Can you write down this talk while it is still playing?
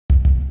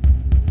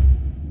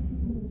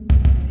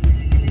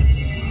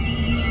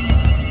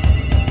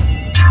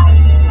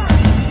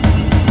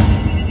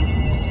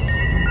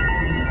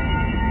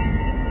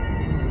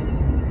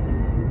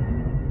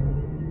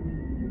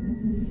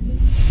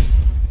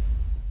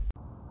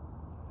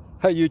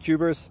Hi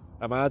YouTubers,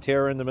 I'm out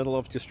here in the middle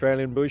of the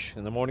Australian bush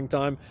in the morning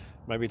time.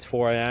 Maybe it's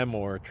 4 a.m.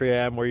 or 3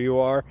 a.m. where you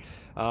are.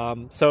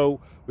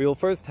 So we will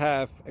first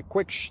have a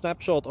quick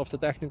snapshot of the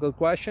technical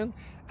question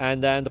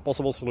and then the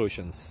possible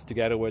solutions,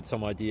 together with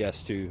some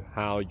ideas to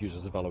how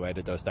users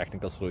evaluated those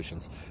technical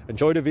solutions.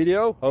 Enjoy the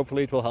video,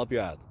 hopefully it will help you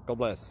out. God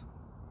bless.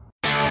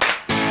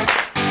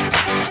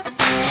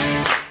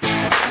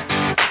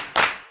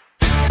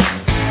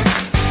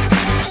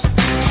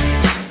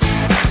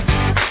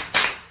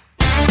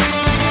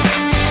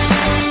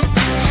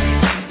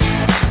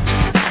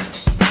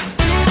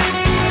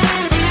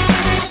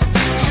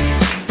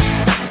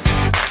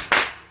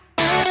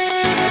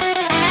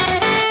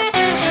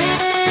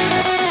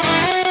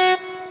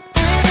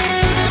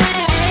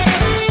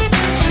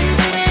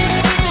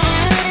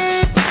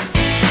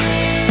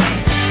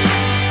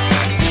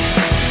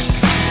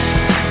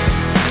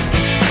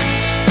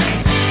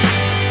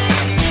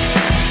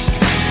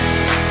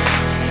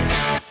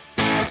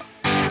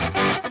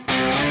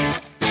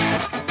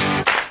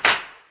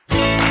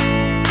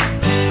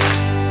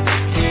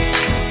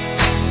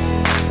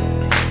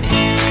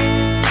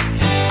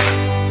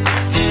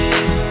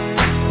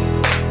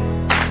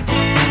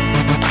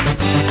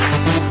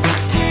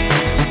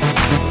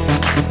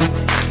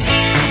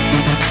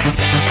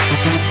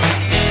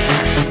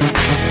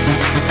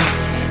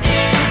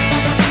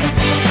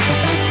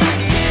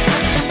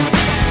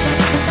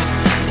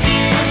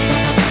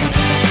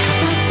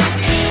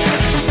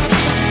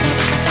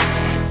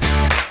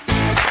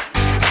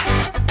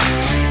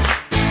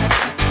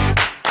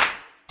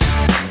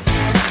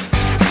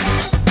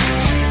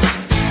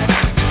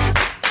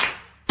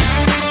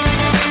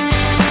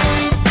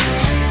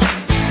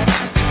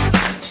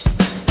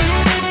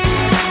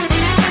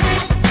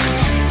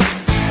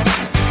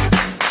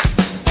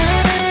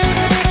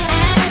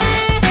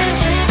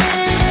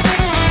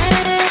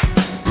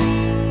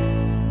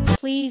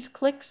 Please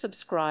click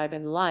subscribe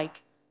and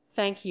like.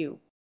 Thank you.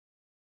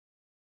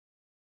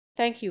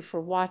 Thank you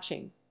for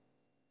watching.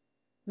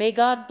 May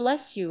God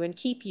bless you and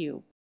keep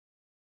you.